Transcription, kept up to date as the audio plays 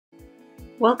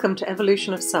Welcome to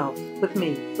Evolution of Self with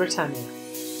me, Britannia.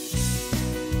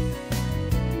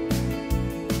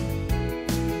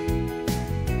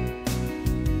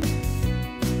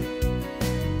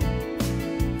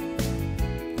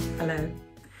 Hello.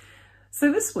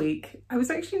 So this week I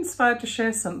was actually inspired to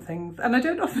share something, and I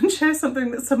don't often share something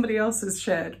that somebody else has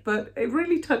shared, but it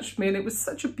really touched me and it was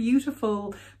such a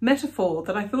beautiful metaphor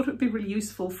that I thought it would be really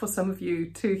useful for some of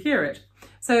you to hear it.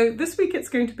 So this week it's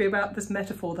going to be about this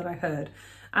metaphor that I heard,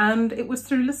 and it was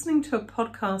through listening to a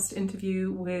podcast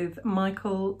interview with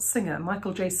Michael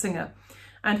J. Singer,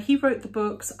 and he wrote the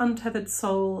books Untethered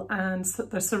Soul and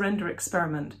The Surrender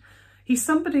Experiment. He's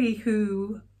somebody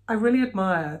who I really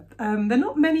admire. There are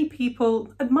not many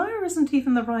people, admire isn't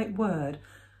even the right word.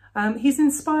 He's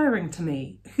inspiring to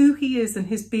me, who he is and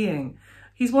his being.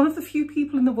 He's one of the few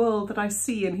people in the world that I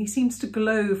see, and he seems to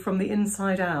glow from the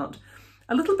inside out,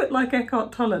 a little bit like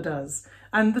Eckhart Tolle does.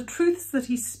 And the truths that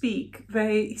he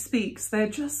speaks, they're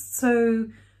just so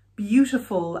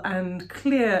beautiful and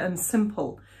clear and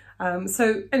simple.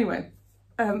 So anyway,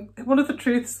 one of the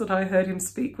truths that I heard him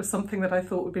speak was something that I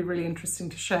thought would be really interesting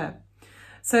to share.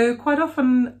 So quite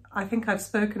often, I think I've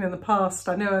spoken in the past,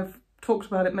 I know I've talked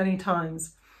about it many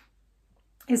times,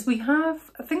 is we have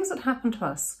things that happen to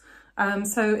us.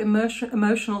 So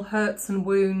emotional hurts and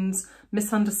wounds,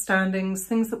 misunderstandings,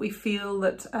 things that we feel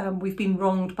that we've been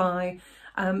wronged by,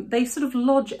 they sort of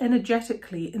lodge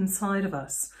energetically inside of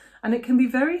us. And it can be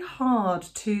very hard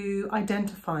to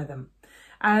identify them.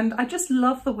 And I just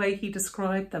love the way he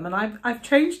described them. And I've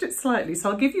changed it slightly.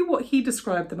 So I'll give you what he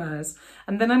described them as,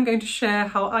 and then I'm going to share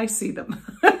how I see them.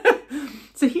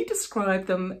 So he described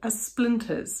them as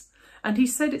splinters. And he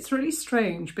said it's really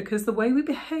strange because the way we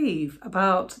behave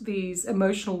about these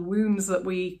emotional wounds that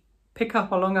we pick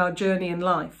up along our journey in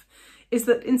life is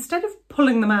that instead of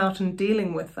pulling them out and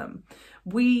dealing with them,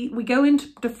 we go into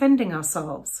defending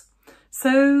ourselves.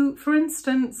 So, for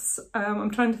instance,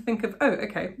 I'm trying to think of,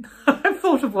 I've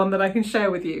thought of one that I can share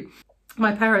with you.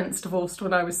 My parents divorced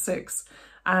when I was 6.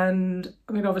 And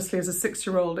I mean, obviously as a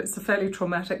 6-year-old, it's a fairly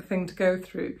traumatic thing to go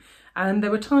through. And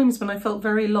there were times when I felt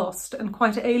very lost and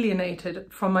quite alienated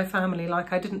from my family,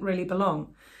 like I didn't really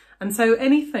belong. And so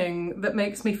anything that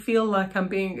makes me feel like I'm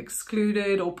being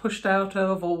excluded or pushed out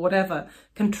of or whatever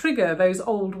can trigger those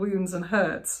old wounds and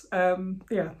hurts. And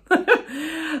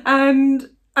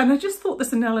I just thought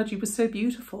this analogy was so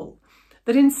beautiful,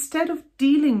 that instead of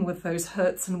dealing with those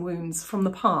hurts and wounds from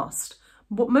the past,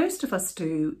 what most of us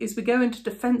do is we go into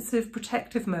defensive,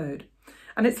 protective mode.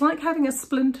 And it's like having a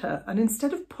splinter, and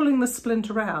instead of pulling the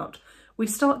splinter out, we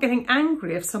start getting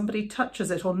angry if somebody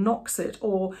touches it or knocks it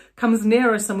or comes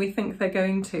near us and we think they're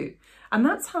going to. And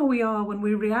that's how we are when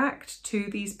we react to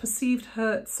these perceived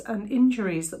hurts and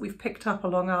injuries that we've picked up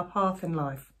along our path in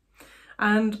life.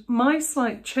 And my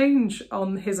slight change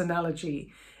on his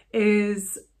analogy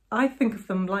is I think of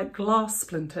them like glass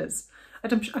splinters.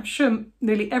 And I'm sure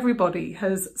nearly everybody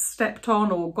has stepped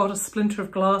on or got a splinter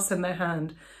of glass in their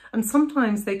hand. And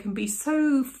sometimes they can be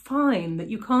so fine that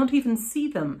you can't even see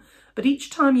them. But each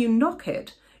time you knock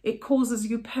it, it causes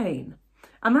you pain.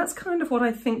 And that's kind of what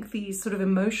I think these sort of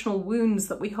emotional wounds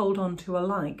that we hold on to are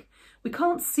like. We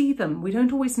can't see them. We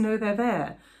don't always know they're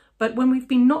there. But when we've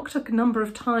been knocked a number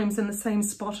of times in the same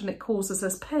spot and it causes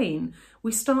us pain,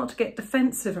 we start to get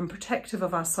defensive and protective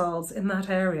of ourselves in that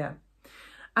area.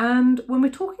 And when we're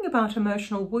talking about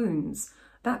emotional wounds,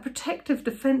 that protective,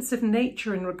 defensive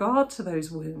nature in regard to those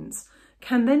wounds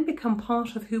can then become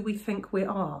part of who we think we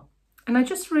are. And I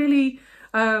just really,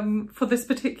 for this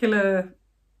particular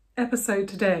episode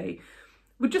today,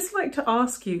 would just like to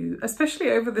ask you,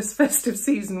 especially over this festive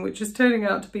season, which is turning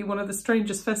out to be one of the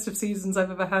strangest festive seasons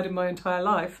I've ever had in my entire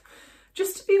life,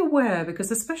 just to be aware,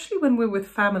 because especially when we're with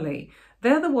family,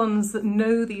 they're the ones that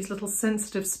know these little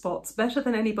sensitive spots better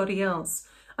than anybody else,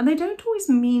 and they don't always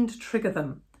mean to trigger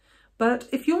them. But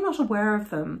if you're not aware of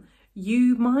them,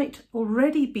 you might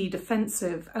already be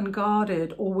defensive and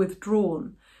guarded or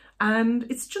withdrawn. And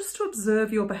it's just to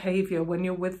observe your behaviour when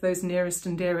you're with those nearest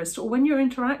and dearest, or when you're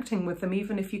interacting with them,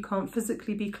 even if you can't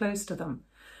physically be close to them.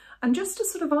 And just to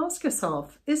sort of ask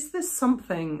yourself, is this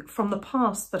something from the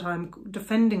past that I'm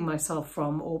defending myself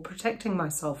from or protecting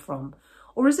myself from?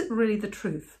 Or is it really the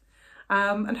truth?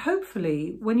 And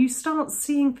hopefully, when you start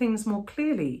seeing things more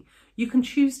clearly, you can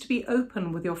choose to be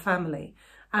open with your family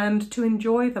and to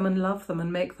enjoy them and love them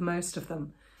and make the most of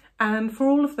them. And for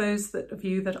all of those of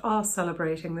you that are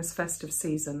celebrating this festive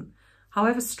season,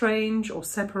 however strange or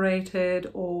separated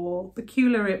or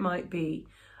peculiar it might be,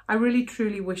 I really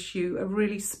truly wish you a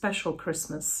really special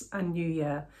Christmas and New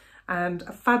Year, and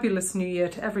a fabulous New Year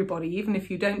to everybody, even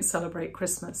if you don't celebrate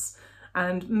Christmas.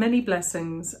 and many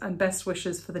blessings and best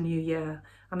wishes for the new year.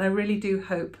 And I really do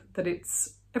hope that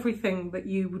it's everything that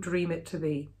you would dream it to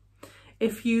be.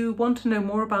 If you want to know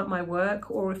more about my work,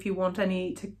 or if you want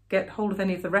to get hold of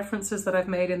any of the references that I've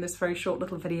made in this very short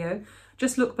little video,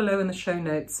 just look below in the show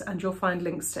notes and you'll find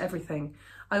links to everything.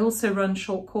 I also run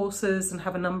short courses and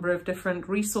have a number of different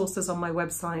resources on my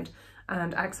website,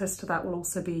 and access to that will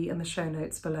also be in the show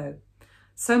notes below.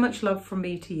 So much love from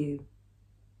me to you.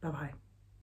 Bye-bye.